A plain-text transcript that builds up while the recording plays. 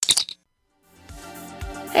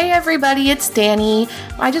Hey everybody, it's Danny.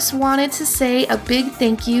 I just wanted to say a big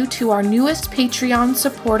thank you to our newest Patreon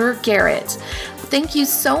supporter, Garrett. Thank you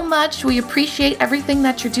so much. We appreciate everything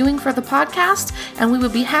that you're doing for the podcast, and we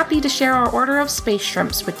would be happy to share our order of space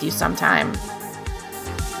shrimps with you sometime.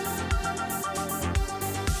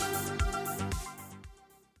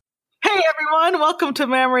 Hey everyone, welcome to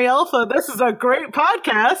Mammary Alpha. This is a great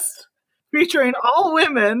podcast featuring all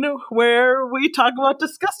women where we talk about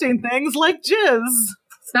disgusting things like jizz.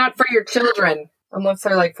 It's not for your children, unless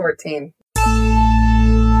they're like 14.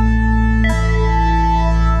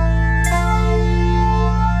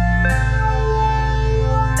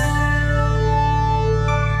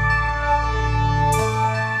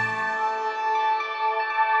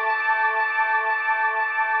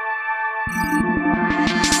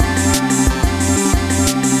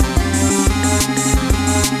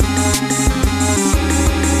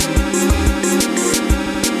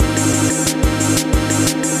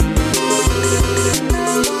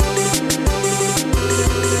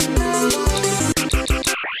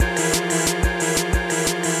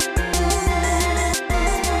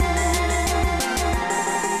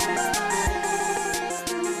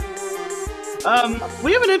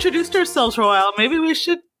 We haven't introduced ourselves for a while. Maybe we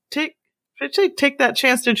should take that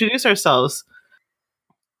chance to introduce ourselves.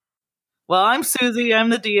 Well, I'm Susie. I'm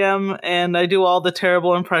the DM, and I do all the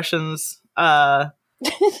terrible impressions. That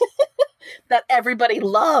everybody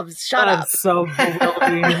loves. Shut up. That's so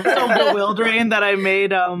bewildering. So bewildering that I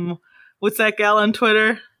made, what's that gal on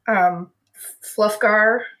Twitter?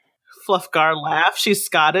 Fluffgar laugh. She's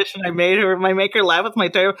Scottish, and I make her laugh with my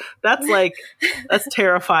terrible. That's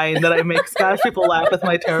terrifying that I make Scottish people laugh with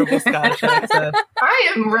my terrible Scottish accent.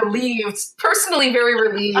 I am relieved, personally very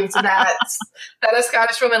relieved that a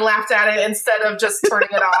Scottish woman laughed at it instead of just turning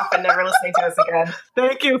it off and never listening to us again.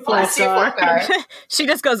 Thank you, Fluffgar. She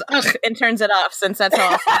just goes, ugh, and turns it off, since that's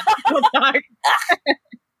how people talk.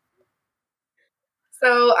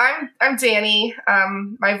 So I'm Danny.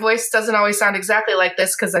 My voice doesn't always sound exactly like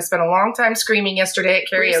this because I spent a long time screaming yesterday at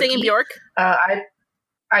karaoke. Were you singing Bjork?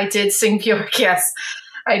 I did sing Bjork, yes,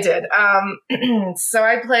 I did. So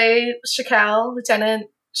I play Shakal, Lieutenant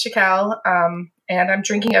Shakal, and I'm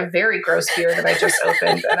drinking a very gross beer that I just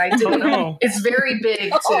opened, and I didn't know. It's very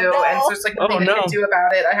big, too, and so there's nothing I can do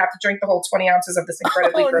about it. I have to drink the whole 20 ounces of this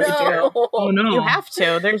incredibly gross beer. Oh, no. You have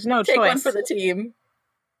to. There's no Take choice. one for the team.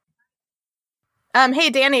 Hey,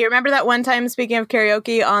 Danny, remember that one time, speaking of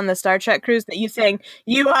karaoke, on the Star Trek cruise that you sang,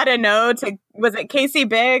 You Ought to Know, was it Casey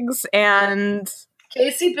Biggs and...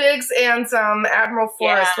 Casey Biggs and Admiral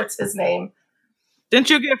Forrest, Yeah. what's his name? Didn't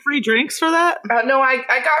you get free drinks for that? No, I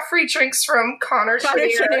got free drinks from Connor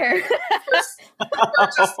Chenier for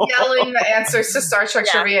just yelling the answers to Star Trek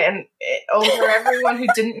trivia and over everyone who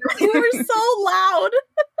didn't know. You were so loud.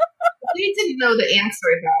 They didn't know the answer,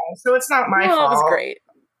 though, so it's not my fault. It was great.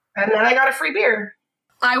 And then I got a free beer.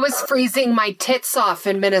 I was freezing my tits off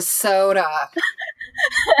in Minnesota.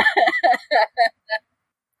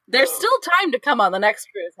 There's still time to come on the next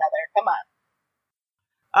cruise, Heather. Come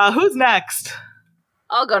on. Who's next?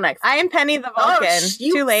 I'll go next. I am Penny the Vulcan.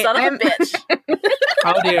 You Too late. son of a bitch.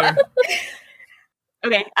 Oh, dear.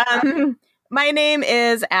 Okay. My name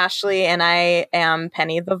is Ashley, and I am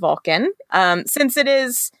Penny the Vulcan. Since it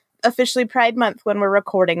is officially Pride Month when we're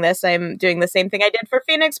recording this, I'm doing the same thing I did for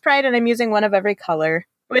Phoenix Pride, and I'm using one of every color,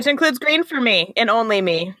 which includes green for me and only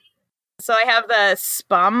me. So I have the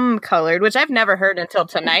spum colored, which I've never heard until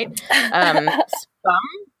tonight. Spum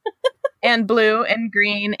and blue and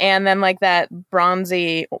green, and then like that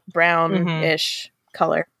bronzy brown-ish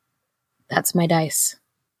color. That's my dice.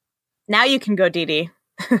 Now you can go, Dee Dee.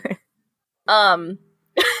 I'm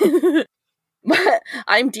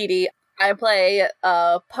Dee Dee. I play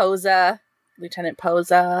Posa, Lieutenant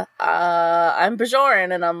Posa. I'm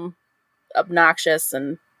Bajoran, and I'm obnoxious,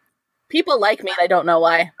 and people like me, and I don't know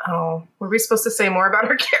why. Oh, were we supposed to say more about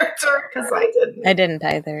her character? Because I didn't. I didn't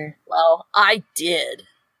either. Well, I did.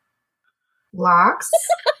 Lox?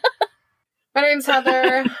 My name's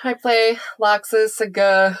Heather. I play Loxus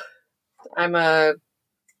Aga. I'm a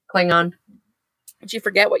Klingon. Did you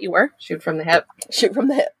forget what you were? Shoot from the hip. Shoot from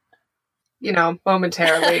the hip. You know,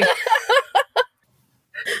 momentarily.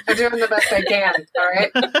 I'm doing the best I can,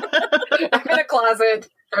 alright? I'm in a closet.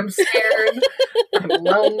 I'm scared. I'm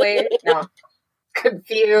lonely. No.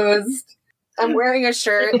 Confused. I'm wearing a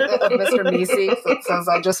shirt of Mr. Meese that says,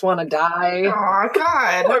 I just want to die. Oh,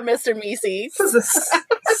 God. Or Mr. Meese. This is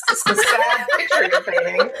a sad picture you're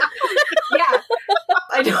painting. Yeah.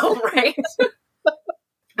 I know, right?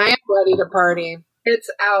 I am ready to party. It's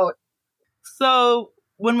out. So,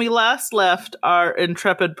 when we last left our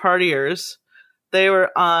intrepid partiers, They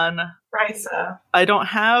were on. Risa. I don't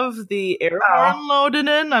have the air horn loaded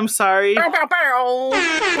in. I'm sorry. Bow, bow, bow.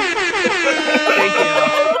 Thank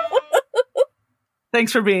you.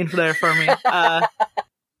 Thanks for being there for me.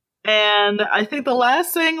 And I think the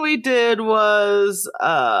last thing we did was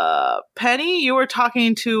Penny, you were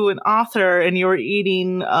talking to an author and you were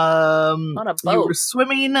eating On a boat. you were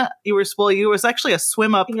swimming, you was actually a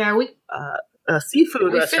swim up Yeah, a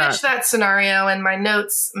seafood we restaurant. finished that scenario, and my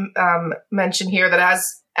notes mention here that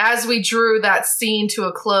as we drew that scene to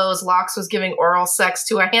a close, Lox was giving oral sex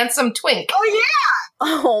to a handsome twink.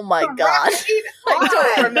 Oh my gosh. I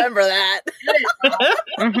don't remember that.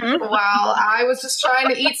 Mhm. While I was just trying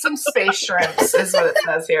to eat some space shrimps, is what it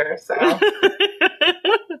says here. So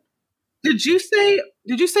Did you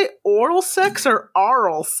say oral sex or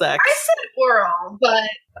oral sex? I said oral, but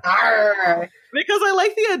Arr. Because I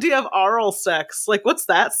like the idea of oral sex. Like, what's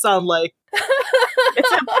that sound like?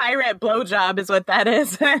 It's a pirate blowjob is what that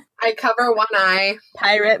is. I cover one eye.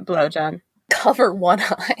 Pirate blowjob. Cover one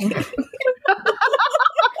eye.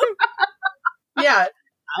 Yeah,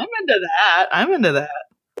 I'm into that. I'm into that.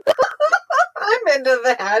 I'm into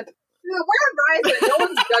that. We're Risa. No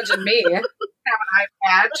one's judging me. Have an eye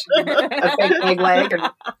patch and a fake leg leg and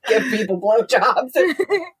give people blowjobs.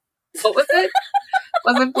 What was it?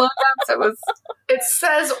 Wasn't blowjobs? It was it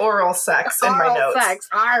says oral sex in my oral notes. sex.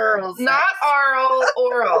 Oral sex. Not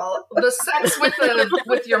oral. The sex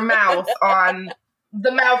with your mouth on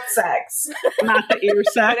the mouth sex. Not the ear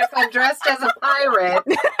But sex. if I'm dressed as a pirate,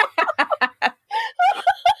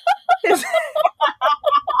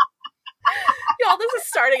 Y'all, this is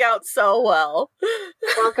starting out so well.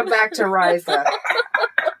 welcome back to Risa.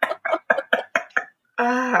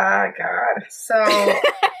 Ah, God.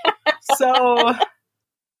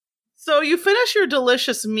 So you finish your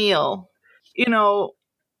delicious meal. You know,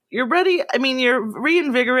 you're ready. I mean, you're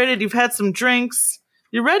reinvigorated. You've had some drinks.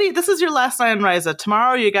 You're ready. This is your last night in Risa.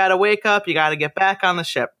 Tomorrow you got to wake up. You got to get back on the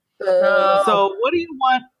ship. So what do you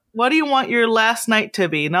want? What do you want your last night to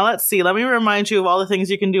be? Now let's see. Let me remind you of all the things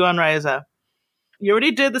you can do on Risa. You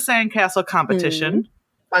already did the sandcastle competition.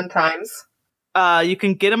 Fun times. You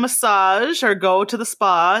can get a massage or go to the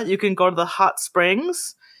spa. You can go to the hot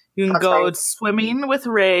springs. You can Hot go springs. swimming with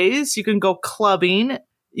Rays. You can go clubbing.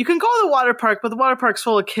 You can go to the water park, but the water park's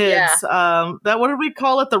full of kids. That what did we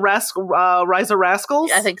call it? The Risa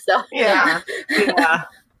Rascals? I think so. Yeah. Yeah.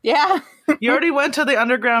 Yeah. You already went to the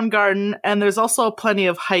underground garden, and there's also plenty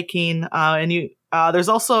of hiking. And there's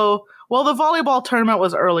also the volleyball tournament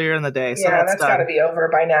was earlier in the day, so Yeah, that's got to done. be over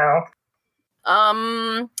by now.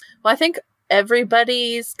 Well, I think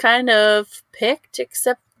everybody's kind of picked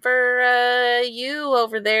except for you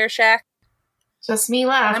over there, Shaq. Just me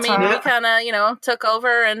left. I mean, huh? we kind of, took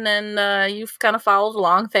over, and then you've kind of followed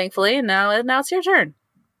along, thankfully, and now it's your turn.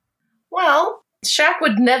 Well, Shaq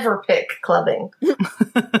would never pick clubbing.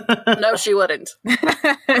 No, she wouldn't.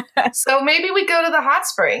 So maybe we go to the hot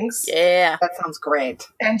springs Yeah. That sounds great.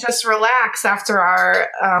 and just relax after our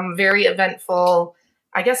very eventful,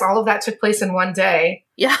 I guess all of that took place in one day.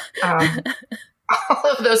 Yeah.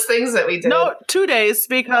 All of those things that we did. No, 2 days,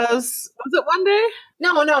 because was it 1 day?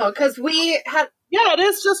 No, because we had. Yeah, it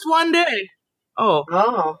is just 1 day. Oh,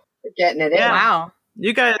 Oh, we're getting it in. Yeah. Wow.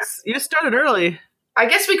 you guys, you started early. I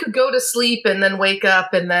guess we could go to sleep and then wake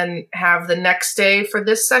up and then have the next day for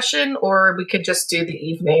this session, or we could just do the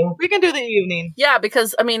evening. We can do the evening, Yeah,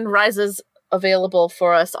 because, Risa's available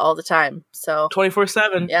for us all the time, so.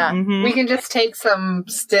 24/7. Yeah. Mhm. We can just take some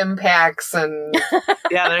stim packs and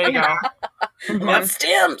Yeah, there you go. Yep.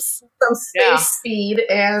 Stems! Some space Yeah. speed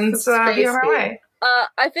and Some space be on our speed. way.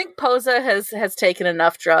 I think Posa has taken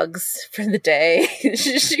enough drugs for the day.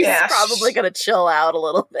 She's Yeah. probably going to chill out a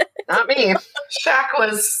little bit. not me. Shaq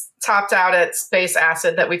was topped out at space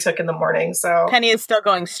acid that we took in the morning, so Penny is still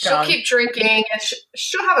going she'll strong. keep drinking and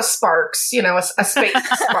she'll have a Sparks, a space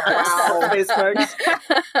Sparks. Wow. Space Parks.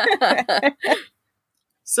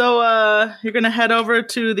 So you're gonna head over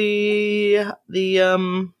to the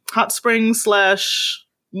hot springs /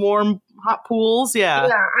 warm hot pools. Yeah.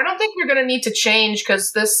 Yeah, I don't think we're going to need to change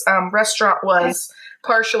because this restaurant was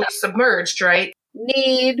partially submerged, right?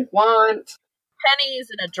 Need, want. Penny's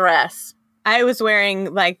in a dress. I was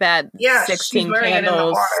wearing like that Yeah, 16 she's wearing it in the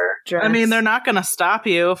candles water. dress. I mean, they're not gonna stop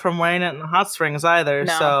you from wearing it in the hot springs either.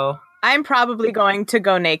 No. So I'm probably going to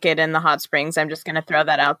go naked in the hot springs. I'm just going to throw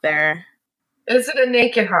that out there. Is it a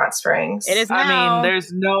naked hot springs? It is now. I mean,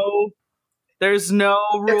 there's no It's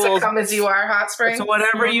rules. a come as you are hot springs. It's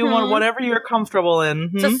whatever you want, Mhm. whatever you're comfortable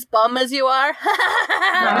in. It's as bum as you are.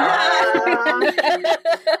 I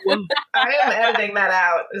am editing that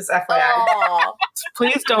out, is FYI. Aw.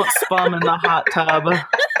 Please don't spum in the hot tub.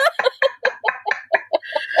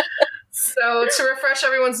 So to refresh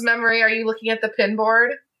everyone's memory, are you looking at the pin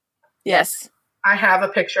board? Yes. I have a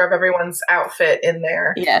picture of everyone's outfit in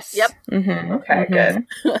there. Yes. Yep. Mm-hmm. Okay, good.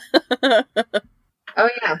 Oh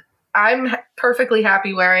yeah. I'm perfectly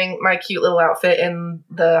happy wearing my cute little outfit in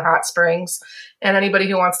the hot springs, and anybody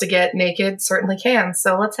who wants to get naked certainly can.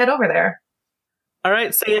 So let's head over there. All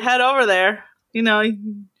right, so you head over there. You know,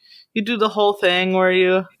 you do the whole thing where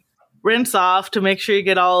you rinse off to make sure you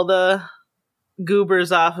get all the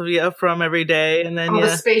goobers off of you from every day, and then All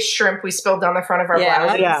the space shrimp we spilled down the front of our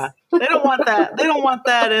blouses. yeah, they don't want that. They don't want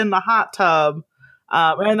that in the hot tub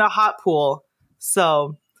or in the hot pool.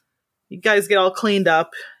 So you guys get all cleaned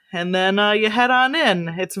up, and then you head on in.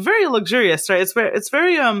 It's very luxurious, right? It's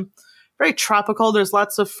very tropical. There's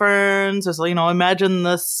lots of ferns. There's, imagine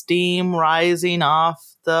the steam rising off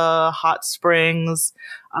the hot springs.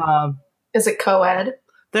 Is it co-ed?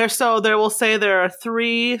 There will say there are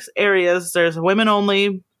 3 areas. There's women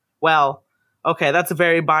only. Well, okay, that's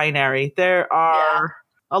very binary. There are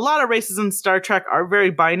a lot of races in Star Trek are very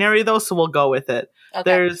binary, though, so we'll go with it. Okay.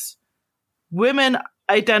 There's women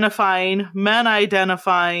identifying, men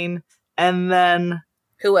identifying, and then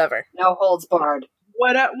Whoever. No holds barred.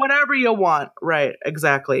 whatever you want. Right,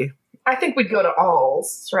 exactly. I think we'd go to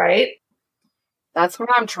alls, right? That's what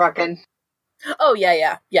I'm trucking. Oh,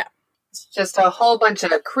 yeah. It's just a whole bunch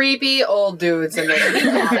of creepy old dudes in there. We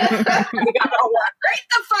got it. We got to walk right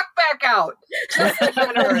the fuck back out. Just like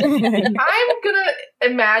on Earth. I'm gonna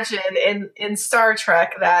imagine in Star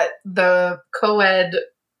Trek that the co-ed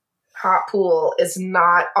hot pool is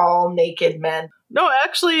not all naked men. No,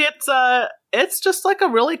 actually, it's just like a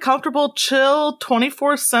really comfortable, chill,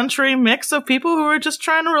 24th century mix of people who are just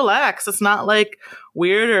trying to relax. It's not like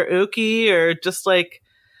weird or ooky or just like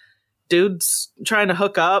dudes trying to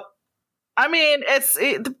hook up. I mean,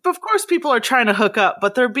 of course people are trying to hook up,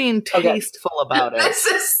 but they're being tasteful about it. This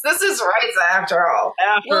is Ryza after all.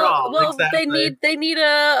 After all, Well, exactly. they need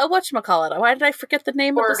a whatchamacallit. Why did I forget the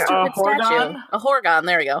name of the Horgon. stupid statue? Horgon? A Horgon.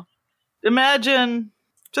 There you go. Imagine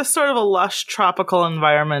just sort of a lush tropical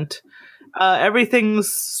environment.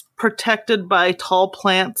 Everything's protected by tall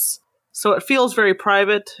plants, so it feels very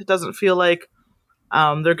private. It doesn't feel like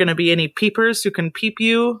there are going to be any peepers who can peep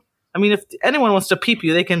you. I mean, if anyone wants to peep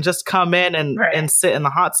you, they can just come in and sit in the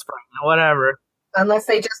hot spring or whatever. Unless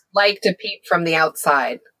they just like to peep from the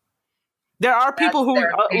outside. There are people who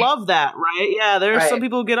love that, right? Yeah, there are some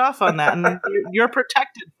people who get off on that, and you're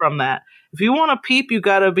protected from that. If you want to peep, you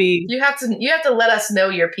got to be. You have to let us know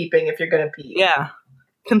you're peeping if you're going to peep. Yeah,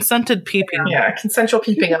 consented peeping. Yeah, consensual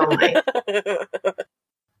peeping only.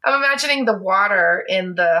 I'm imagining the water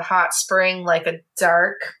in the hot spring like a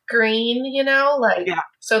dark green,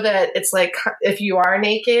 so that it's like if you are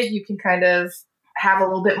naked, you can kind of have a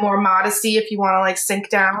little bit more modesty if you want to like sink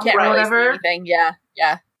down Can't or really whatever. see anything.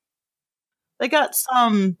 Yeah. They got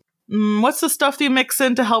some. What's the stuff that you mix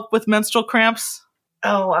in to help with menstrual cramps?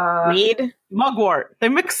 Weed. Mugwort. They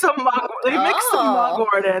mix some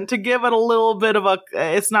mugwort in to give it a little bit of a.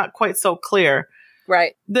 It's not quite so clear.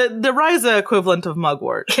 Right. The Ryza equivalent of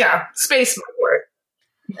mugwort. Yeah, space mugwort.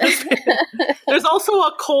 There's also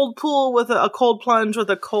a cold pool with a cold plunge with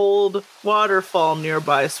a cold waterfall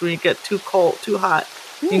nearby. So when you get too hot,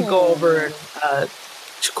 you can go over and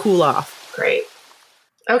cool off. Great.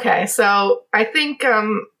 Okay, so I think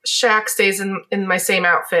Shaq stays in my same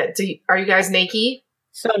outfit. Are you guys naked?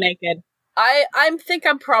 So naked. I think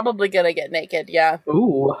I'm probably gonna get naked. Yeah.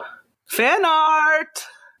 Ooh, fan art.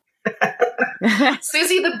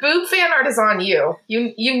 Susie, the boob fan art is on you.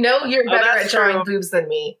 You know you're better at that's drawing true. boobs than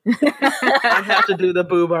me. I have to do the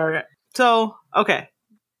boob art. So, okay.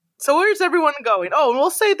 So where's everyone going? Oh, and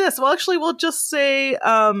we'll say this. Well, actually, we'll just say,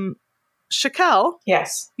 Shakel,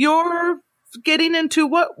 Yes. you're getting into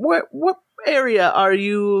what area are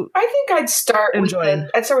you? I think I'd start Enjoying.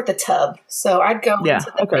 with the tub. So I'd go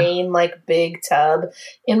into the main like big tub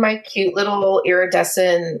in my cute little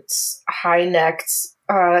iridescent high-necked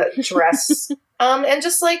dress and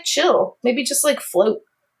just like chill. Maybe just like float.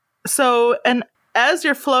 So, and as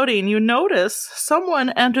you're floating, you notice someone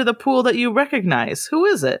enter the pool that you recognize. Who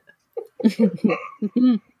is it?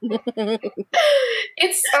 It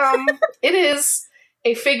is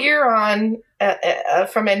a figure on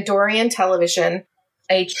from Andorian television,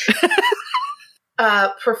 a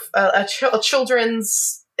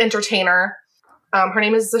children's entertainer. Her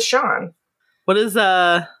name is Zashan.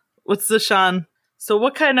 What's Zashan? So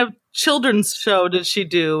what kind of children's show did she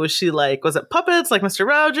do? Was it puppets like Mr.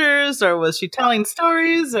 Rogers, or was she telling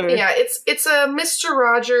stories? Or Yeah, it's a Mr.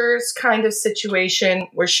 Rogers kind of situation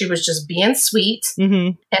where she was just being sweet,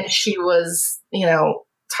 Mm-hmm. and she was,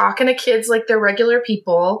 talking to kids like they're regular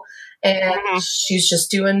people, and she's just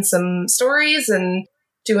doing some stories and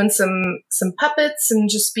doing some puppets and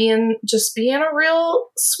just being a real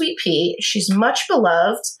sweet pea. She's much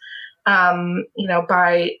beloved,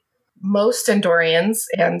 by most Andorians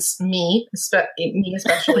and me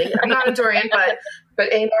especially. I'm not Andorian, but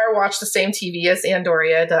Aenar watched the same TV as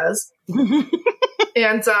Andoria does.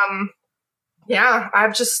 And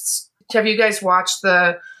have you guys watched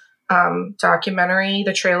the documentary,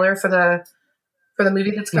 the trailer for the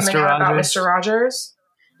movie that's coming out about Mr. Rogers?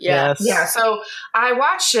 Yes. Yeah, so I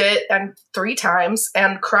watched it 3 times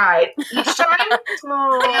and cried each time.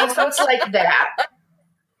 And so it's like that.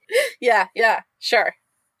 Yeah, sure.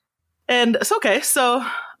 And it's okay. So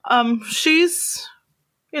she's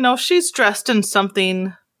dressed in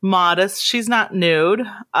something modest. She's not nude.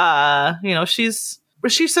 Was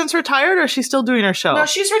she since retired, or is she still doing her show? No,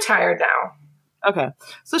 she's retired now. Okay.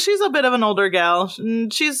 So she's a bit of an older gal,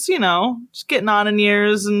 and she's, she's getting on in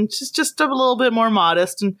years, and she's just a little bit more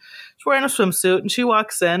modest, and she's wearing a swimsuit, and she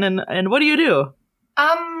walks in, and what do you do?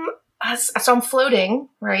 So I'm floating,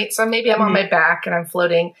 right? So maybe I'm on my back and I'm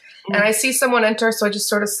floating, and I see someone enter, so I just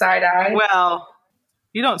sort of side eye. Well,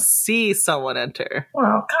 you don't see someone enter.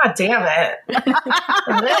 Well, god damn it. this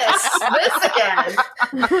again.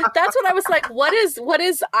 That's what I was like, what is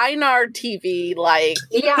Einar TV like?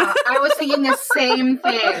 Yeah, I was thinking the same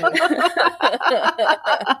thing.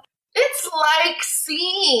 It's like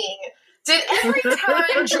seeing. Did every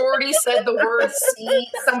time Jordy said the word see,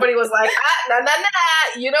 somebody was like, nah,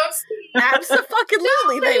 you don't see.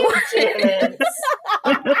 Absolutely, they were.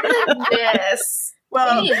 Yes.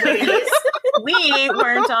 Well, anyways. we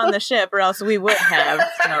weren't on the ship, or else we would have.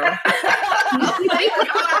 So.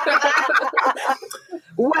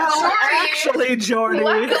 Well, actually, Jordy.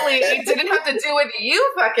 Luckily, it didn't have to do with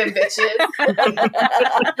you fucking bitches.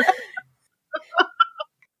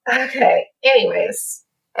 Okay, anyways.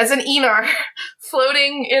 As an Aenar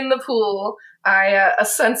floating in the pool, I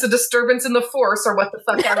sense a disturbance in the force, or what the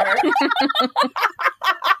fuck ever.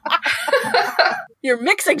 You're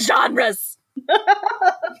mixing genres. So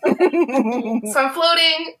I'm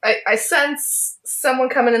floating. I sense someone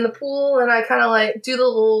coming in the pool, and I kind of like do the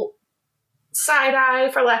little side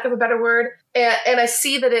eye, for lack of a better word, and I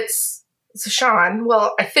see that it's Zashawn.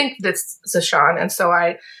 Well, I think that's Zashawn, and so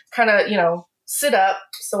I kind of sit up,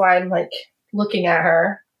 so I'm like looking at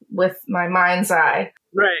her with my mind's eye,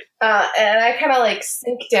 right? And I kind of like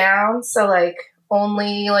sink down, so like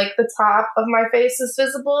only like the top of my face is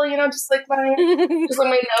visible, just like my nose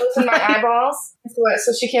and my eyeballs,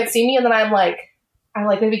 so she can't see me. And then I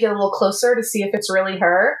maybe get a little closer to see if it's really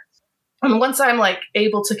her. And once I'm like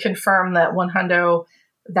able to confirm that 100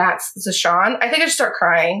 that's Zashawn, I think I just start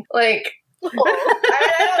crying. Like I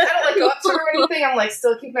don't like go up to her or anything. I'm like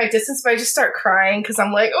still keeping my distance, but I just start crying because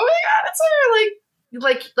I'm like, oh my god, it's her!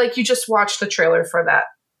 Like you just watched the trailer for that,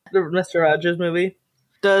 the Mr. Rogers movie.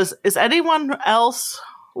 Is anyone else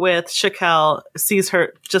with Shakel sees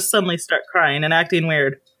her just suddenly start crying and acting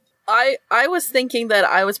weird? I was thinking that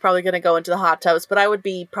I was probably going to go into the hot tubs, but I would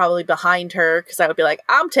be probably behind her because I would be like,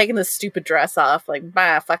 I'm taking this stupid dress off. Like,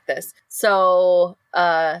 bah, fuck this. So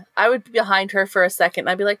I would be behind her for a second, and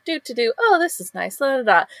I'd be like, do. Oh, this is nice. Da, da,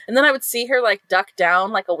 da. And then I would see her like duck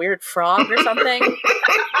down like a weird frog or something.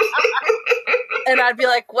 And I'd be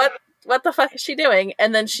like, what the fuck is she doing?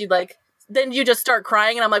 And then she'd like, then you just start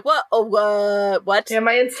crying, and I'm like, what? Oh, what? Yeah,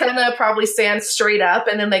 my antenna probably stands straight up,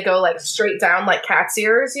 and then they go like straight down like cat's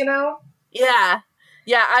ears, Yeah.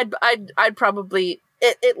 I'd probably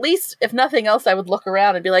at least, if nothing else, I would look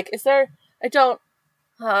around and be like, is there? I don't.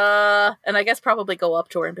 And I guess probably go up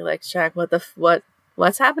to her and be like, Shaq,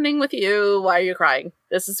 what's happening with you? Why are you crying?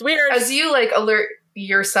 This is weird. As you like alert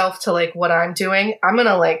yourself to like what I'm doing, I'm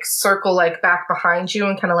gonna like circle like back behind you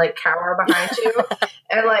and kind of like cower behind you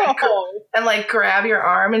and like grab your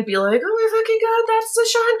arm and be like, oh my fucking god, that's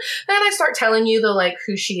Zashawn. And I start telling you the like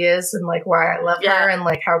who she is and like why I love her and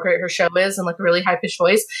like how great her show is and like a really high pitched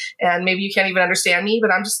voice, and maybe you can't even understand me,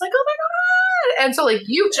 but I'm just like, oh my god. And so like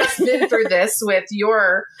you've just been through this with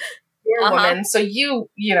your woman, so you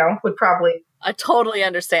would probably. I totally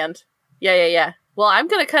understand. Yeah. Well, I'm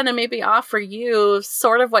going to kind of maybe offer you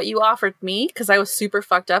sort of what you offered me, because I was super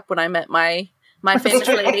fucked up when I met my famous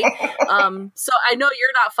lady. So I know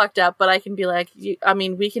you're not fucked up, but I can be like,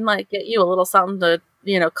 we can like get you a little something to,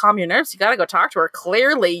 calm your nerves. You got to go talk to her.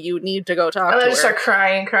 Clearly you need to go talk to her. I just start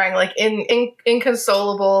crying, like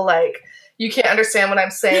inconsolable, like you can't understand what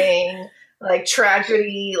I'm saying. Like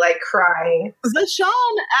tragedy, like crying.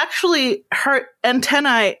 Zashawn actually, her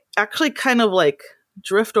antennae actually kind of like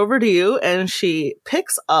drift over to you, and she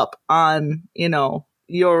picks up on,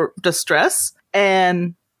 your distress,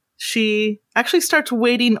 and she actually starts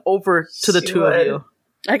wading over to the She two would. of you.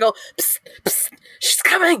 I go, psst, psst, she's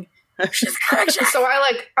coming. She's coming. So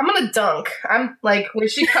I'm gonna dunk. I'm like, when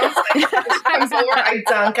she comes over, I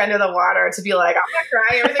dunk under the water to be like, I'm not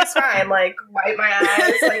crying, everything's fine. Like, wipe my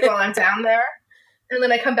eyes, like, while I'm down there. And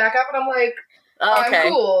then I come back up and I'm like, Okay.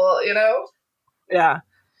 I'm cool, you know? Yeah.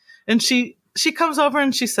 And she comes over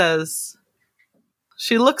and she says,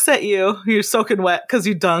 she looks at you, you're soaking wet because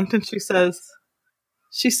you dunked, and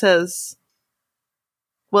she says,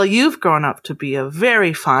 well, you've grown up to be a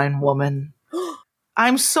very fine woman.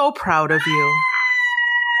 I'm so proud of you.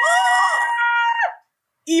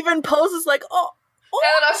 Even poses like, And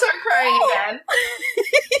then I'll start crying again.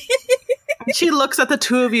 And she looks at the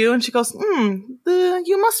two of you and she goes,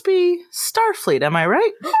 you must be Starfleet, am I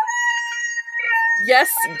right? yes,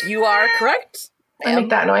 you are correct. I make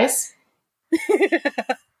that noise.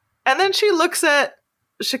 And then she looks at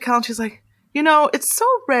Shakel and she's like, it's so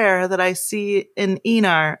rare that I see an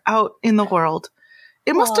Enar out in the world.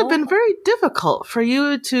 It must have been very difficult for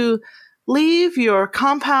you to leave your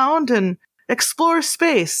compound and explore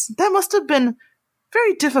space. That must have been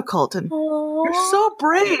very difficult. And you're so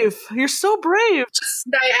brave. You're so brave. Just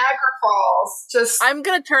Niagara Falls. I'm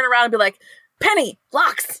going to turn around and be like, Penny,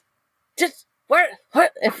 Locks, just... What?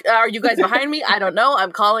 Are you guys behind me? I don't know.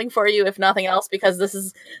 I'm calling for you, if nothing else, because this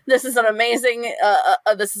is an amazing,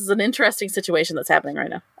 this is an interesting situation that's happening right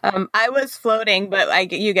now. I was floating,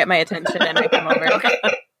 but you get my attention and I come over. Okay.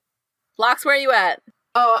 Locks, where are you at?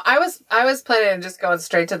 Oh, I was planning on just going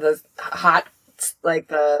straight to the hot, like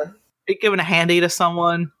the... You're giving a handy to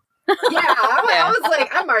someone. Yeah, I was like,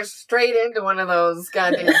 I marched straight into one of those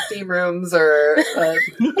goddamn steam rooms or...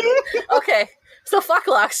 Okay. So fuck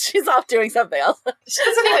Locks. She's off doing something else. She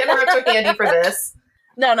doesn't need to interrupt her handy for this.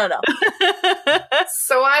 No.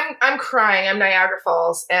 So I'm crying. I'm Niagara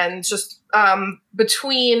Falls, and just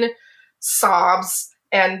between sobs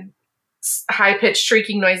and high pitched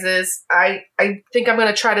shrieking noises, I think I'm going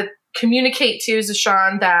to try to communicate to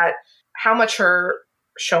Zashawn that how much her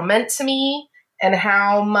show meant to me and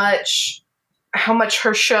how much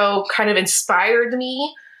her show kind of inspired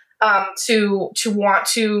me to want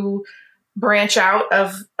to branch out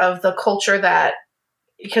of the culture that,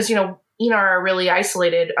 because Enar are really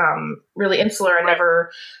isolated, really insular, and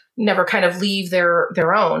never kind of leave their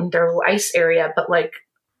little ice area. But like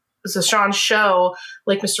Zashawn's show,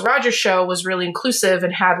 like Mr. Rogers' show, was really inclusive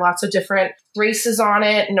and had lots of different races on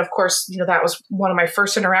it. And of course, that was one of my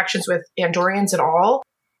first interactions with Andorians at all.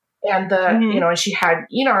 And and she had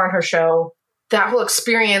Enar on her show. That whole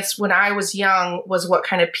experience when I was young was what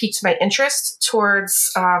kind of piqued my interest towards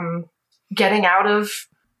getting out of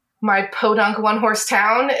my podunk one-horse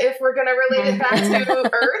town, if we're going to relate it back to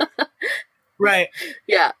Earth. Right.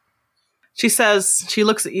 Yeah. She says, she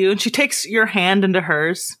looks at you and she takes your hand into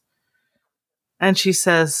hers. And she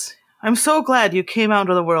says, I'm so glad you came out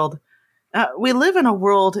into the world. We live in a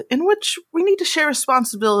world in which we need to share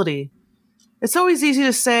responsibility. It's always easy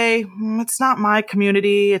to say, it's not my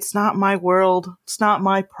community, it's not my world, it's not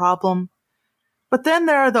my problem. But then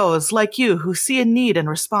there are those like you who see a need and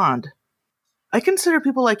respond. I consider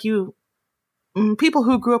people like you, people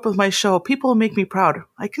who grew up with my show, people who make me proud.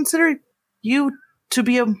 I consider you to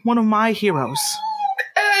be one of my heroes.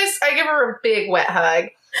 I give her a big wet hug.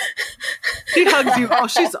 She hugs you. Oh,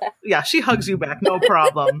 she hugs you back. No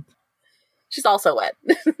problem. She's also wet.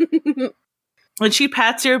 And she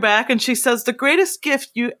pats your back and she says, the greatest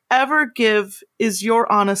gift you ever give is your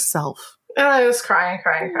honest self. And I was crying.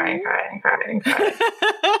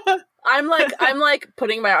 I'm like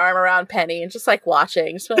putting my arm around Penny and just like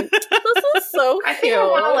watching. Just like, this is so cute. I think I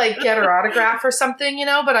want to like get her autograph or something,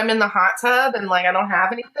 but I'm in the hot tub and like I don't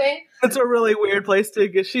have anything. It's a really weird place to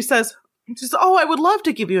get. She says, oh, I would love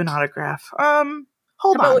to give you an autograph.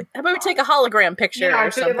 Hold on. How about we take a hologram picture or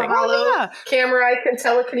Should we have something? a hollow camera I can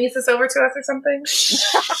telekinesis over to us or something?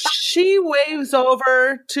 She waves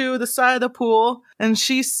over to the side of the pool and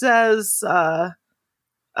she says, what's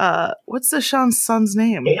Zashawn's son's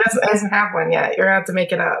name? He doesn't have one yet. You're going to have to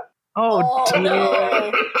make it up. Oh, dear. No.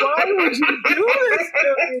 Why would you do this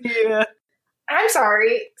to me? I'm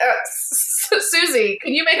sorry. Susie,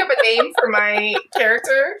 can you make up a name for my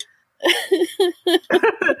character?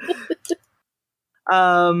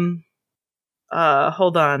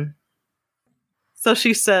 Hold on. So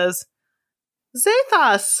she says,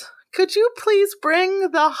 Zathos, could you please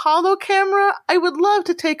bring the holo camera? I would love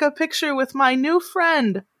to take a picture with my new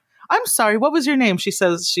friend. I'm sorry, what was your name? She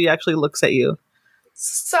says. She actually looks at you.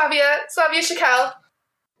 Savia Shakel.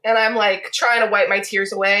 And I'm like trying to wipe my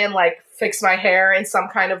tears away and like fix my hair in some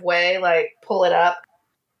kind of way, like pull it up.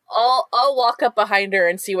 I'll walk up behind her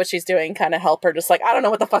and see what she's doing, kind of help her, just like, I don't know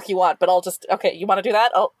what the fuck you want, but I'll just, okay, you want to do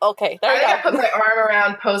that? Oh, okay, there you I go. put my arm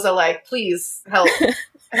around Posa like, please help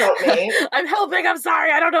me. I'm helping, I'm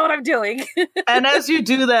sorry, I don't know what I'm doing. And as you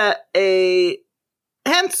do that, a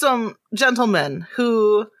handsome gentleman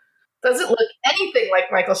who Doesn't look anything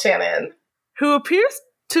like Michael Shannon. appears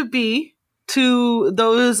to be, to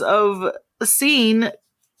those of seeing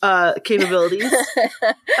capabilities,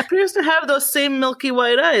 appears to have those same milky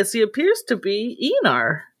white eyes. He appears to be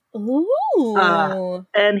Enar. Ooh.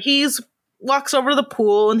 And he's walks over to the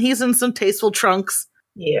pool, and he's in some tasteful trunks,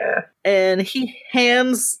 Yeah. and he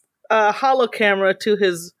hands a holo camera to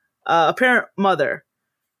his apparent mother.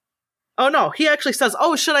 Oh no, he actually says,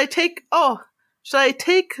 should I take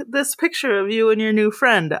this picture of you and your new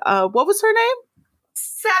friend? What was her name?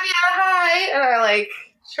 Savia, hi! And I like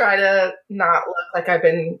try to not look like I've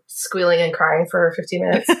been squealing and crying for 15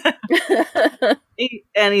 minutes.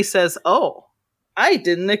 And he says, "Oh, I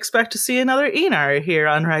didn't expect to see another Enar here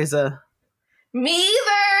on Ryza." Me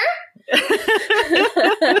either!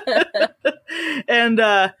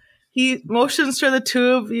 And he motions for the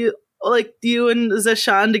two of you, like you and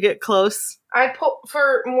Zashan, to get close. I pull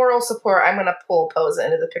for moral support. I'm gonna pull Posa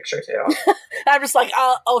into the picture too. I'm just like,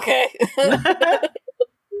 okay.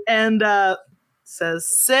 And says,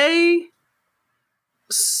 say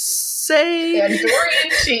And Dorian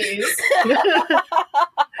cheese.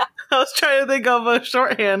 I was trying to think of a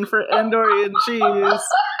shorthand for Andorian cheese.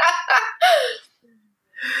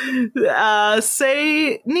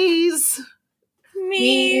 Say knees.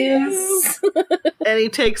 Knees. And he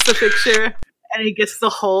takes the picture and he gets the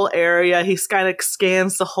whole area. He kind of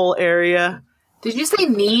scans the whole area. Did you say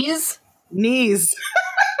knees? Knees.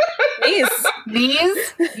 Knees?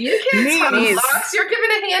 Knees? You can't talk Knees. box. You're giving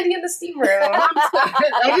a handy in the steam room.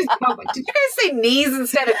 Did you guys say knees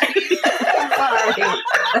instead of knees? I'm sorry.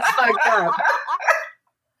 That's fucked up.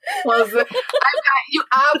 Well,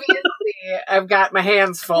 I've got my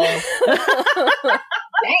hands full. Damn.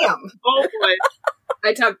 Oh boy.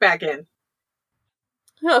 I tuck back in.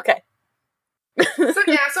 Okay.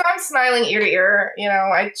 So I'm smiling ear to ear. You know,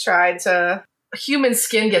 I tried to. Human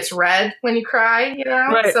skin gets red when you cry. You know,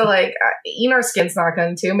 Right. so like Enar's skin's not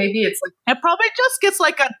going to. Maybe it's like It probably just gets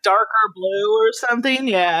like a darker blue or something.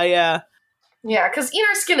 Yeah. because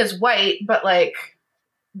Enar's skin is white, but like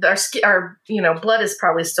our blood is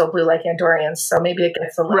probably still blue like Andorian's. So maybe it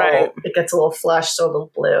gets a little flushed, so a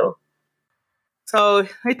little blue. So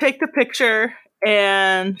I take the picture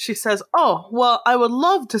and she says, "Oh, well, I would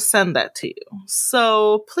love to send that to you.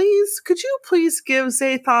 So could you please give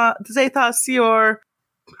Zathos your,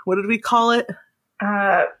 what did we call it?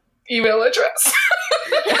 Email address."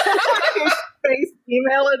 Space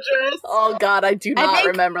email address. Oh god, I do I not think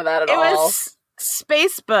remember that at It all. was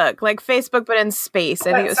Spacebook, like Facebook, but in space.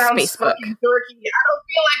 I think it was sounds Spacebook. fucking dorky. I don't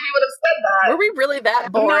feel like we would have said that. Were we really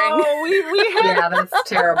that boring? No, we had Yeah, that's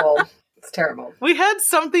terrible. It's terrible. we had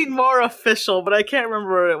something more official, but I can't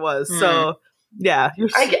remember what it was. So yeah,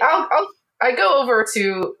 I go over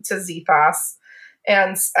to Zethos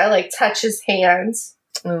and I like touch his hand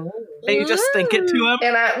and you just think it to him.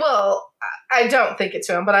 and I don't think it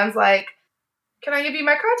to him, but I'm like, can I give you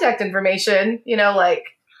my contact information? You know, like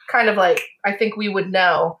kind of like I think we would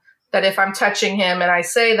know that if I'm touching him and I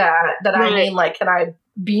say that I mean like, can I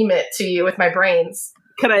beam it to you with my brains?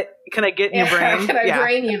 Can I get in your brain? Can I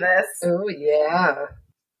brain you this? Oh yeah.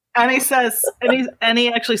 And he says, and he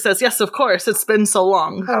actually says, "Yes, of course. It's been so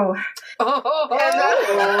long." Oh, Hello.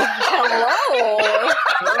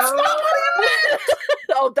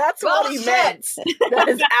 Oh, that's what he meant. That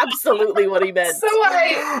is absolutely what he meant. so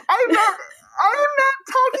I'm not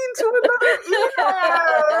talking to another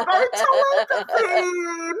Enar. Not telepathy,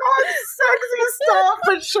 not sexy stuff,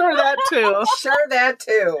 but sure that too. Sure, that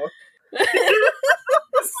too.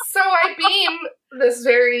 So I beam this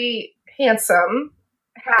very handsome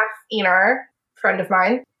half Enar friend of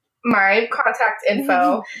mine my contact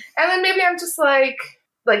info, and then maybe I'm just like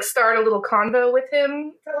start a little convo with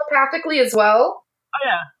him telepathically as well. Oh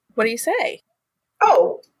yeah. What do you say?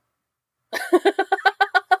 Oh,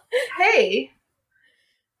 hey.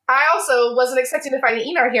 I also wasn't expecting to find an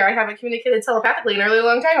Enar here. I haven't communicated telepathically in a really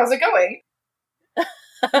long time. How's it going?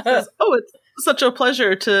 Says, "Oh, it's such a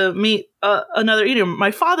pleasure to meet another Enar.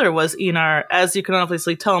 My father was Enar, as you can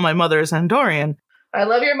obviously tell. My mother is Andorian." I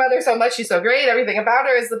love your mother so much. She's so great. Everything about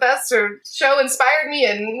her is the best. Her show inspired me,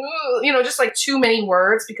 and just like too many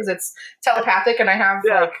words because it's telepathic, and I have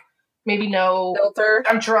like maybe no Filter.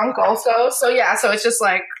 I'm drunk also, so yeah. So it's just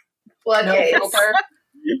like floodgates. No filter.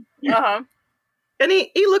 Uh-huh. And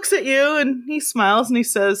he looks at you and he smiles and he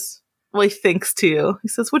says, well, he thinks to you. He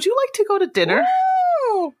says, "Would you like to go to dinner?"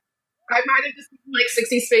 I might have just like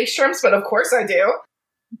 60 space shrimps, but of course I do.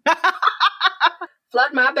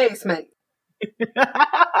 Flood my basement.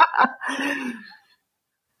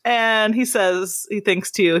 And he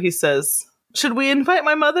thinks to you, he says, should we invite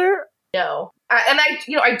my mother? No.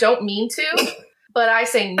 I don't mean to, but I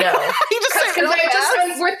say no. You just say no.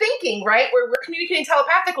 Because we're thinking, right? We're communicating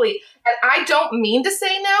telepathically, and I don't mean to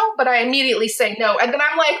say no, but I immediately say no. And then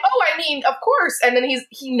I'm like, oh, I mean, of course. And then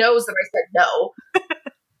he knows that I said no.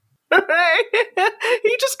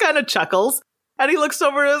 He just kind of chuckles. And he looks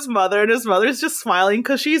over at his mother, and his mother's just smiling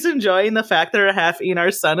because she's enjoying the fact that her half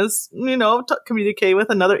Enar son is, communicating with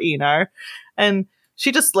another Enar. And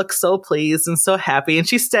she just looks so pleased and so happy. And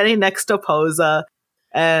she's standing next to Posa.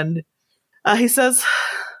 And he says,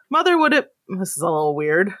 Mother, this is a little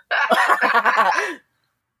weird.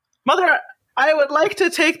 Mother, I would like to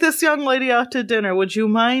take this young lady out to dinner. Would you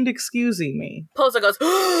mind excusing me? Posa goes,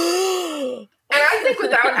 and I think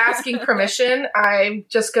without asking permission, I'm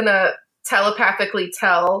just going to telepathically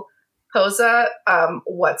tell Posa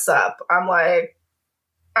what's up. I'm like,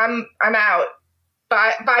 I'm out.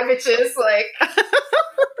 Bye bitches. Like,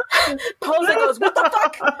 Posa goes, what the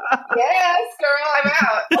fuck? Yes, girl, I'm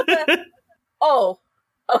out. Oh,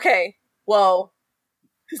 okay. Well,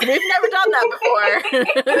 we've never done that before.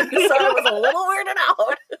 So I was a little weirded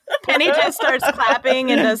out. Penny just starts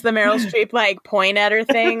clapping and does the Meryl Streep like point at her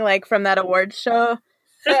thing, like from that awards show.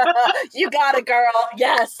 You got it, girl.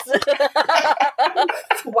 Yes.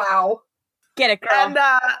 Wow. Get it, girl. And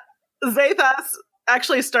Zathas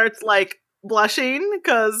actually starts like blushing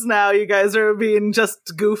because now you guys are being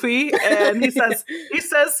just goofy. And he says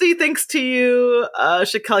he thinks to you,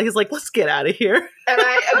 Shakel, he's like, let's get out of here. And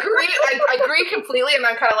I agree. I agree completely. And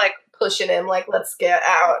I'm kind of like pushing him, like, let's get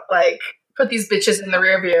out. Like, put these bitches in the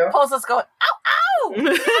rear view. Posa's going, ow, ow.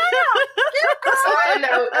 So I'm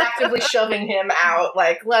now actively shoving him out.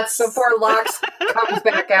 Like, let's. Before Lox comes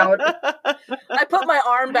back out. I put my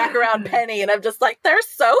arm back around Penny and I'm just like, they're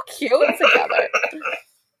so cute together.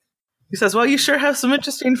 He says, well, you sure have some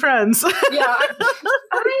interesting friends. Yeah.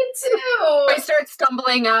 I do. I start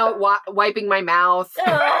stumbling out, wiping my mouth.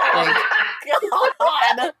 God.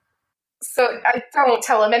 So I don't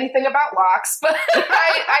tell him anything about Lox, but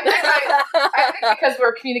I think because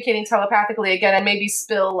we're communicating telepathically again, I maybe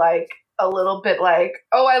spill like a little bit like,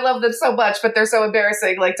 oh, I love them so much, but they're so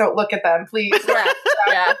embarrassing. Like, don't look at them, please.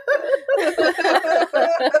 Yeah.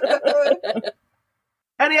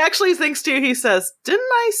 And he actually thinks to you, he says, didn't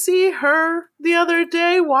I see her the other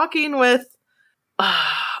day walking with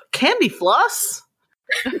Candy Floss?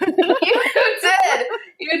 You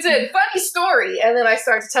did. Funny story. And then I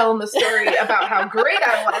start to tell him the story about how great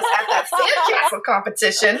I was at that sandcastle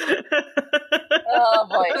competition. Oh,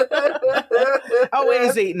 boy. Oh,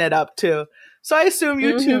 he's eating it up, too. So I assume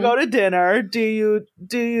you two go to dinner. Do you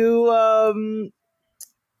Do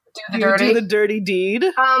the dirty deed?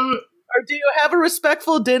 Or do you have a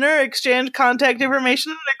respectful dinner, exchange contact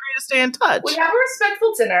information, and agree to stay in touch? We have a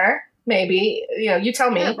respectful dinner, maybe. You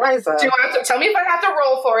tell me. Yeah, Do you want to tell me if I have to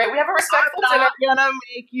roll for it? We have a respectful dinner. I'm gonna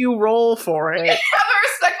make you roll for it. We have a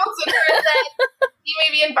respectful dinner, and then he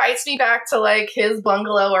maybe invites me back to like his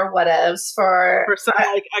bungalow or whatevs for some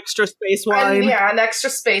like extra space wine. An extra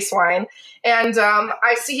space wine. And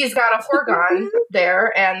I see he's got a fourgon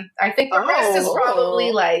there, and I think the rest is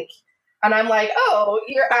probably like. And I'm like,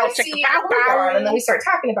 I see your fourgon, and then we start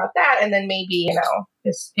talking about that, and then maybe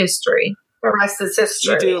his history. The rest is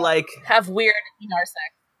history. You do like have weird Enar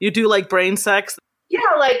sex. You do like brain sex. Yeah,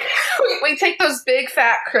 like we take those big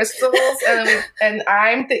fat crystals, and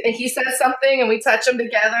he says something, and we touch them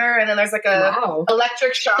together, and then there's like a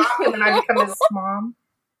electric shock, and then I become his mom.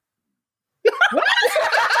 What?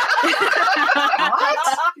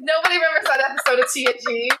 Nobody remembers that episode of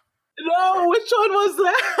TNG. No, which one was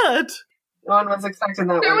that? No one was expecting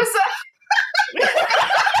that. There one. was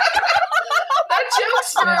that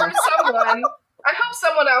joke's for someone. I hope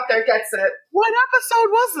someone out there gets it. What episode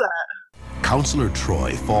was that? Counselor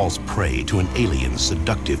Troy falls prey to an alien's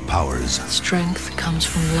seductive powers. Strength comes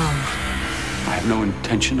from love. I have no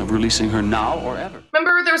intention of releasing her now or ever.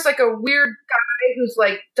 Remember there's like a weird guy who's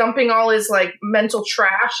like dumping all his like mental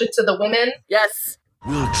trash into the women? Yes.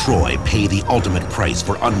 Will Troy pay the ultimate price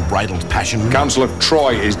for unbridled passion? Counselor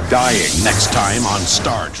Troy is dying. Next time on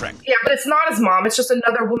Star Trek. Yeah, but it's not his mom. It's just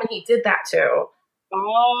another woman he did that to.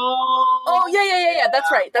 Oh, yeah.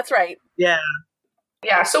 That's right. Yeah.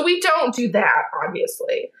 Yeah, so we don't do that,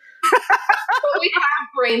 obviously. But we have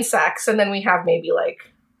brain sex, and then we have maybe like,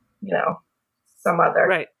 some other.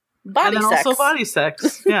 Right. Body and then sex. also body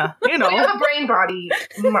sex. Yeah. We have a brain body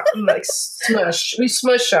like smush. We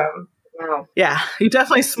smush them. Wow. Yeah, you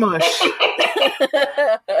definitely smush.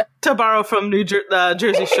 To borrow from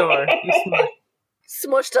Jersey Shore.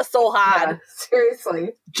 Smushed us so hard. Yeah,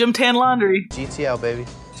 seriously. Gym Tan Laundry. GTL, baby.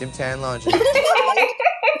 Gym Tan Laundry.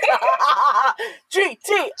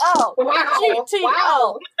 GTL. Wow. GTL.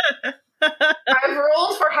 Wow. I've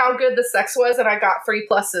rolled for how good the sex was, and I got 3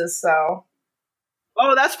 pluses. So.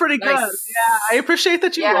 Oh, that's pretty good. Nice. Yeah, I appreciate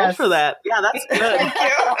that you rolled for that. Yeah, that's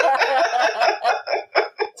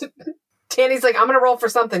good. Tanny's like, I'm gonna roll for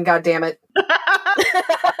something. God damn it! Can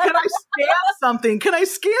I scan something? Can I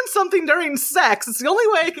scan something during sex? It's the only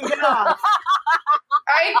way I can get off.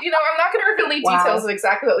 I'm not going to reveal any details of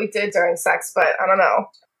exactly what we did during sex, but I don't know.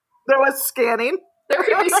 There was scanning. There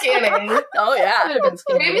could be scanning. Oh yeah. Could have been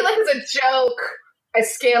skinny. Maybe like as a joke, I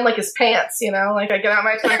scan like his pants. Like I get out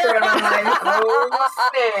my Twitter and I'm like, Oh,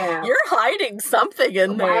 snap. You're hiding something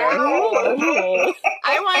in there. Wow.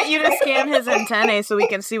 I want you to scan his antennae so we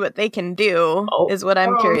can see what they can do, is what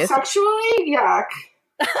I'm curious. Sexually? Yuck.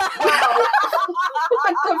 What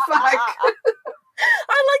the fuck?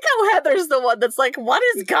 I like how Heather's the one that's like, what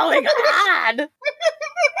is going on? One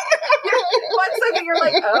second you're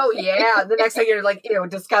like, oh yeah. The next thing you're like, ew,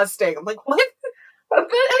 disgusting. I'm like, what? But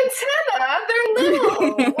antenna, they're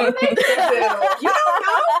little. What are they gonna do? You don't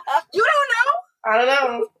know? You don't know? I don't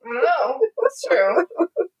know. That's true.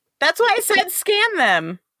 That's why I said scan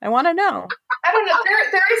them. I want to know. I don't know.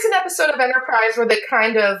 There is an episode of Enterprise where they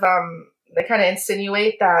kind of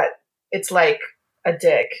insinuate that it's like a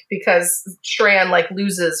dick because Shran like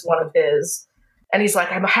loses one of his, and he's like,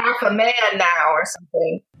 I'm half a man now or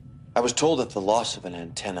something. I was told that the loss of an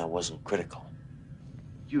antenna wasn't critical.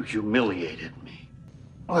 You humiliated me.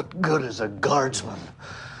 What good is a guardsman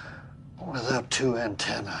without 2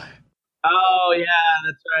 antennae? Oh yeah,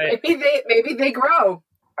 that's right. Maybe they grow.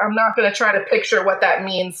 I'm not going to try to picture what that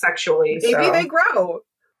means sexually. Maybe so. they grow.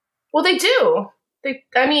 Well, they do. He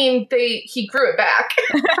grew it back.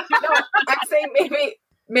 No, I'm saying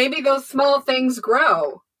maybe those small things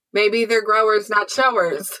grow. Maybe they're growers, not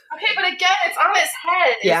showers. Okay, but again, it's on his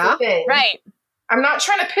head. Yeah, the thing. Right. I'm not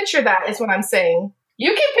trying to picture that. Is what I'm saying.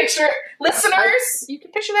 You can picture it, listeners. You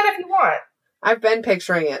can picture that if you want. I've been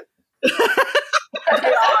picturing it.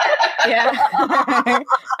 Yeah.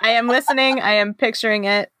 I am listening. I am picturing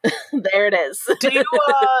it. There it is. Do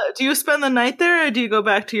you spend the night there, or do you go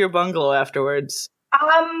back to your bungalow afterwards?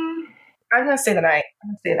 I'm gonna stay the night. I'm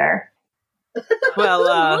gonna stay there. Well,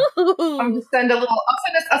 I'm gonna send a little.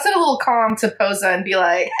 I'll send a little calm to Posa and be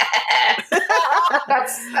like,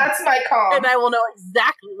 "That's my calm," and I will know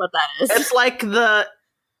exactly what that is.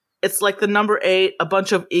 It's like the number 8, a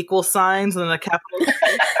bunch of equal signs, and then a capital D.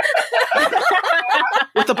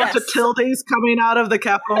 With a bunch of tildes coming out of the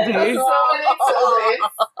capital D. So many tildes.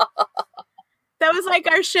 That was like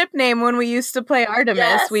our ship name when we used to play Artemis.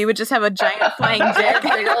 Yes. We would just have a giant flying dick.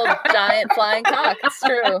 Big old giant flying cock. It's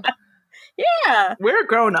true. Yeah. We're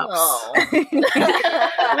grown-ups. Oh. We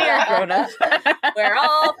are grown up. We're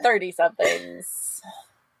all 30-somethings.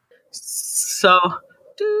 So... What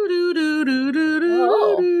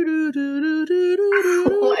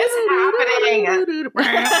is happening?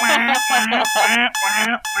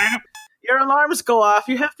 Your alarms go off.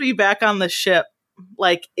 You have to be back on the ship,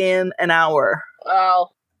 like, in an hour.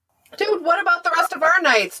 Oh. Dude, what about the rest of our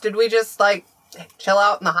nights? Did we just, like, chill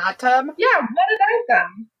out in the hot tub? Yeah, what did I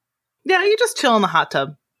them? Yeah, you just chill in the hot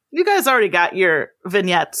tub. You guys already got your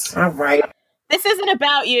vignettes. All right. This isn't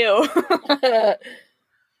about you.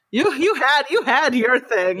 You had your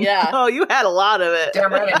thing. Yeah. Oh, you had a lot of it.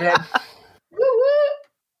 Damn right I did.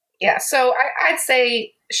 Yeah, so I'd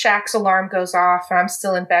say Shaq's alarm goes off, and I'm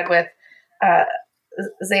still in bed with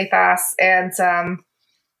Zathos, and I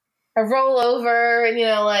roll over, and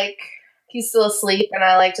like he's still asleep, and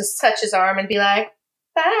I like just touch his arm and be like,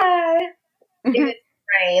 "Bye," in his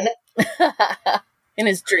brain. In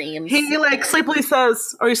his dreams, he like sleepily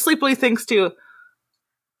says, or he sleepily thinks to,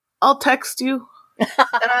 "I'll text you." And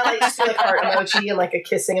I like just do like heart emoji and like a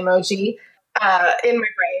kissing emoji in my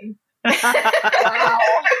brain.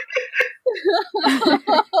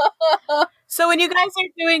 So when you guys are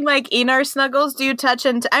doing like Enar snuggles, do you touch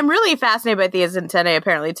I'm really fascinated by these antennae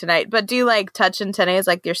apparently tonight, but do you like touch antennae as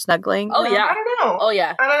like you're snuggling? Oh yeah. I don't know. Oh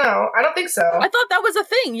yeah. I don't know. I don't think so. I thought that was a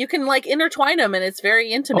thing. You can like intertwine them and it's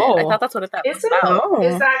very intimate. Oh. I thought that's what that was Is it? about. Oh.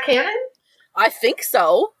 Is that canon? I think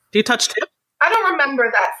so. Do you touch tip? I don't remember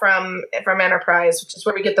that from Enterprise, which is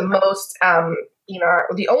where we get the most Enar,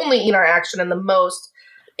 the only Enar action and the most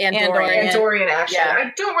Andorian action. Yeah.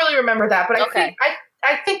 I don't really remember that, but Okay.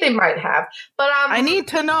 I think they might have. But I need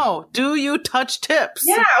to know. Do you touch tips?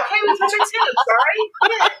 Yeah, okay, we touch our tips, sorry.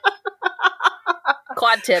 Yeah.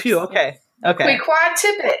 Quad tips. Phew, okay. We quad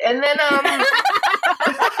tip it, and then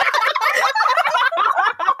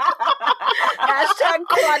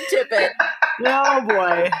quad tip it. Oh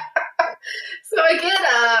boy. So I get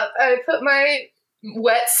up, I put my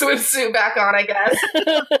wet swimsuit back on, I guess.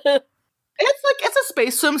 It's a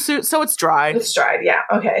space swimsuit, so it's dry. It's dry, yeah.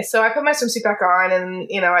 Okay, so I put my swimsuit back on, and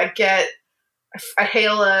I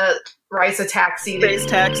hail a Risa taxi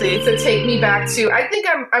to take me back to. I think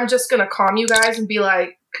I'm just gonna calm you guys and be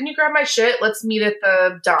like, "Can you grab my shit? Let's meet at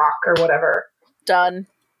the dock or whatever." Done.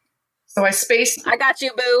 So I got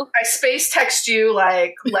you, boo. I space text you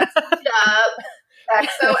like, "Let's meet up."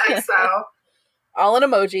 XOXO. All in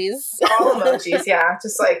emojis. All emojis, yeah.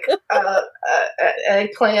 Just like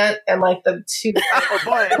eggplant and like the two. Oh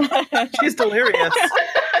boy, she's delirious.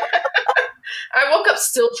 I woke up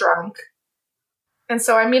still drunk. And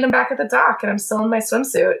so I meet him back at the dock, and I'm still in my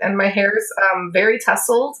swimsuit, and my hair's very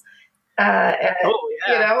tousled.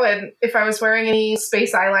 And if I was wearing any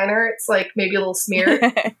space eyeliner, it's like maybe a little smeared.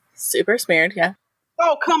 Super smeared, yeah.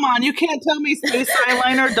 Oh, come on. You can't tell me space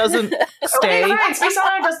eyeliner doesn't stay. Okay, fine. Space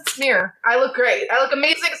eyeliner doesn't smear. I look great. I look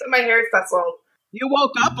amazing, except my hair is tousled. You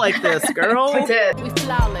woke up like this, girl. I did. We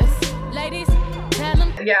flawless. Ladies, tell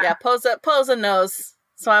them. Yeah, pose a nose.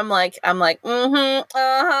 So I'm like, oh.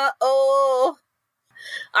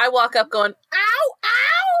 I walk up going, ow,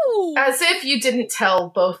 ow! As if you didn't tell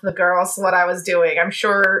both the girls what I was doing. I'm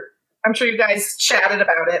sure you guys chatted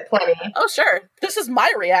about it plenty. Oh, sure. This is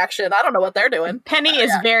my reaction. I don't know what they're doing. Penny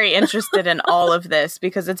is very interested in all of this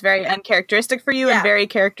because it's very uncharacteristic for you and very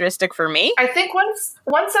characteristic for me. I think once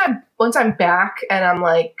I'm back and I'm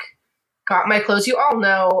like got my clothes, you all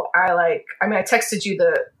know I texted you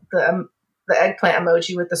the eggplant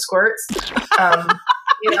emoji with the squirts.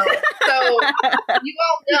 So you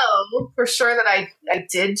all know for sure that I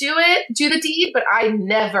did do the deed, but I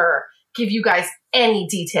never give you guys any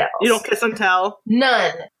details. You don't kiss and tell?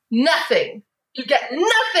 None. Nothing. You get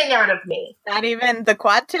nothing out of me. Not even the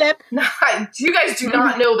quad tip? No, you guys do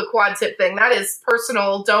not know the quad tip thing. That is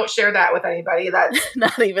personal. Don't share that with anybody. That's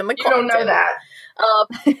not even the quad tip. You don't know that.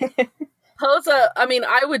 Posa, I mean,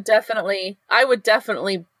 I would definitely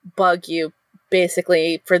bug you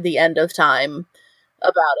basically for the end of time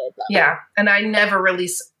about it. Yeah, and I never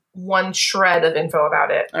release one shred of info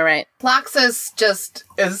about it. All right. Loxus just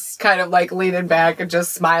is kind of like leaning back and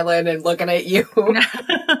just smiling and looking at you, kind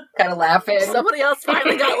of laughing. Somebody else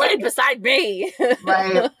finally got laid beside me.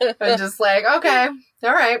 Right. I'm just like, okay,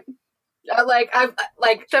 all right. I'm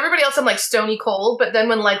like to everybody else, I'm like stony cold, but then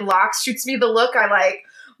when like Lox shoots me the look, I like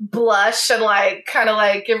blush and like kind of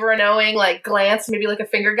like give her a knowing like glance, maybe like a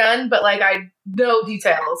finger gun, but like I no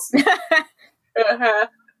details. Uh-huh.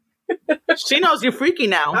 She knows you're freaky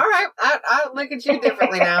now. All right, I look at you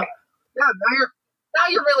differently now. Now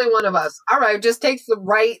you're really one of us. All right, just takes the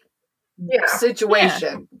right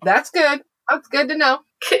situation. Yeah. That's good. That's good to know.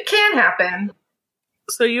 Can happen.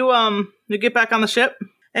 So you get back on the ship,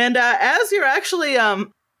 and as you're actually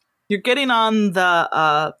you're getting on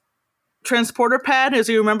the transporter pad. As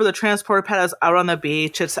you remember, the transporter pad is out on the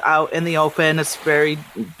beach. It's out in the open. It's very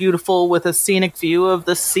beautiful with a scenic view of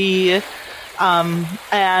the sea.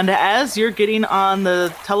 And as you're getting on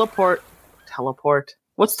the teleport,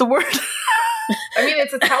 what's the word? I mean,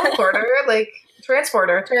 it's a teleporter, like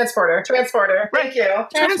transporter. Thank you.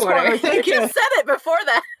 Transporter. Thank you. You said it before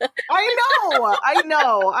that. I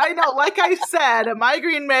know. Like I said,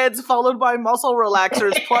 migraine meds followed by muscle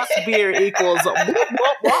relaxers plus beer equals.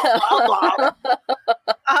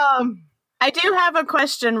 I do have a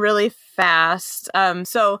question really fast.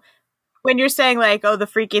 So when you're saying like, oh, the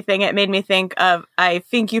freaky thing, it made me think of I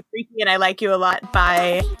Think You Freaky and I Like You a Lot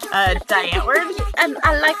by Diane Ward. And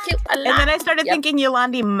I like you a lot. And then I started thinking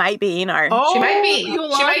Yolandi might be Enar. Oh, she might be.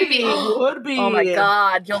 Would be. Oh my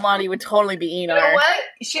god, Yolandi would totally be Enar. You know what?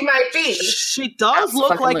 She might be. She does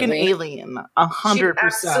look like an alien. 100%. She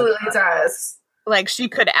absolutely does. Like, she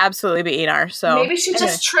could absolutely be Enar. So maybe she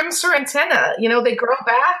just trims her antenna. You know, they grow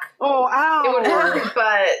back. Oh, ow. It would work,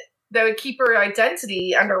 but that would keep her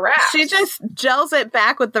identity under wraps. She just gels it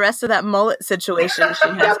back with the rest of that mullet situation she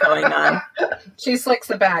has going on. She slicks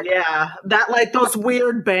it back. Yeah. That, like, those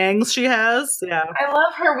weird bangs she has. Yeah. I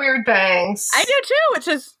love her weird bangs. I do too, which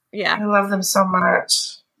is, yeah. I love them so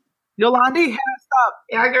much. Yolandi, hands up.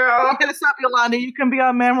 Yeah, girl. Hands up, Yolandi. You can be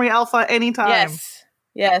on Memory Alpha anytime.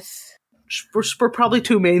 Yes. We're probably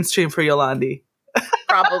too mainstream for Yolandi.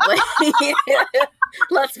 Probably.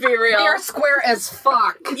 Let's be real. We are square as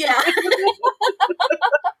fuck. Yeah.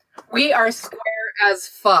 We are square as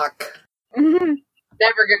fuck. Mm-hmm.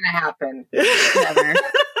 Never gonna happen. Never.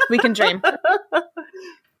 We can dream.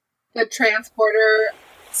 The transporter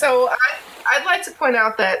So I'd like to point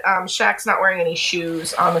out that Shaq's not wearing any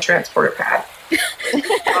shoes on the transporter pad.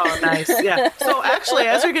 Oh, nice. Yeah. So actually,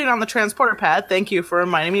 as you're getting on the transporter pad, thank you for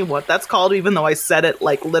reminding me what that's called, even though I said it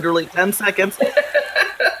like literally 10 seconds.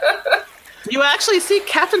 You actually see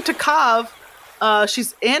Captain Takav.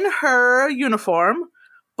 She's in her uniform,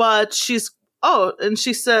 but she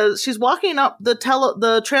says she's walking up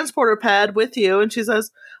the transporter pad with you, and she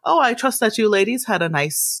says, "Oh, I trust that you ladies had a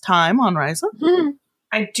nice time on Ryza." Mm-hmm.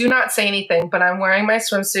 I do not say anything, but I'm wearing my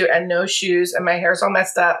swimsuit and no shoes, and my hair's all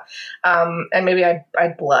messed up, and maybe I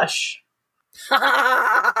blush.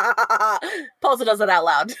 Paulza does it out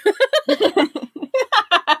loud.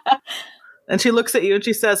 And she looks at you and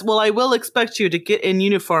she says, "Well, I will expect you to get in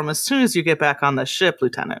uniform as soon as you get back on the ship,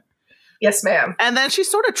 Lieutenant." Yes, ma'am. And then she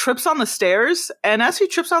sort of trips on the stairs, and as she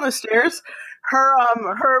trips on the stairs, her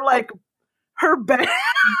bag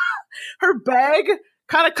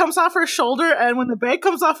kind of comes off her shoulder, and when the bag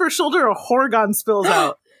comes off her shoulder, a Horgon spills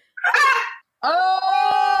out. Oh!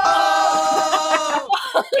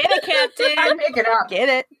 Get it, Captain. I pick it up. Get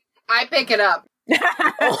it. I pick it up.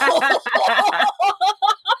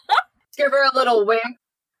 Give her a little wink.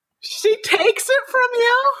 She takes it from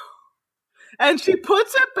you, and she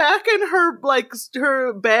puts it back in her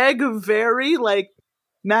bag very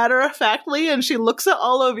matter-of-factly, and she looks at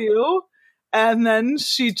all of you, and then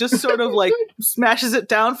she just sort of smashes it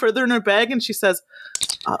down further in her bag, and she says,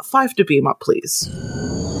 5 to beam up, please.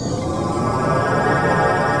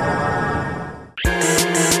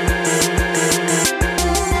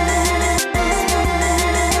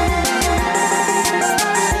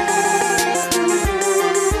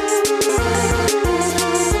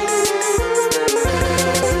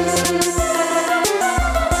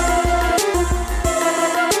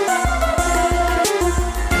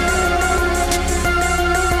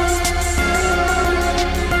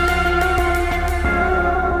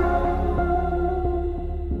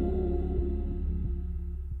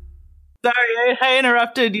 Sorry, I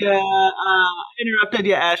interrupted you.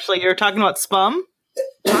 Ashley. You were talking about Spum?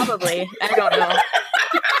 Probably. I don't know.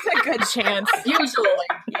 It's a good chance. Usually.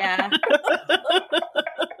 Yeah.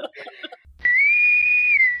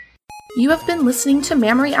 You have been listening to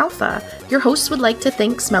Mammary Alpha. Your hosts would like to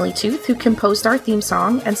thank Smelly Tooth, who composed our theme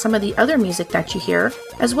song and some of the other music that you hear,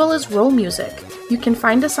 as well as Roll Music. You can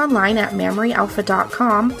find us online at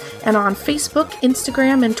mammaryalpha.com and on Facebook,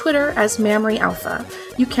 Instagram, and Twitter as Mammary Alpha.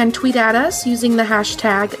 You can tweet at us using the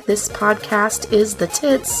hashtag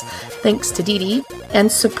 #ThisPodcastIsTheTits, thanks to Dee Dee,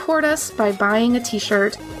 and support us by buying a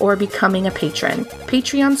t-shirt or becoming a patron.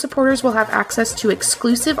 Patreon supporters will have access to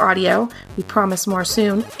exclusive audio, we promise more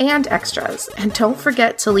soon, and extras. And don't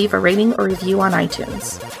forget to leave a rating or review on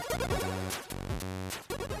iTunes.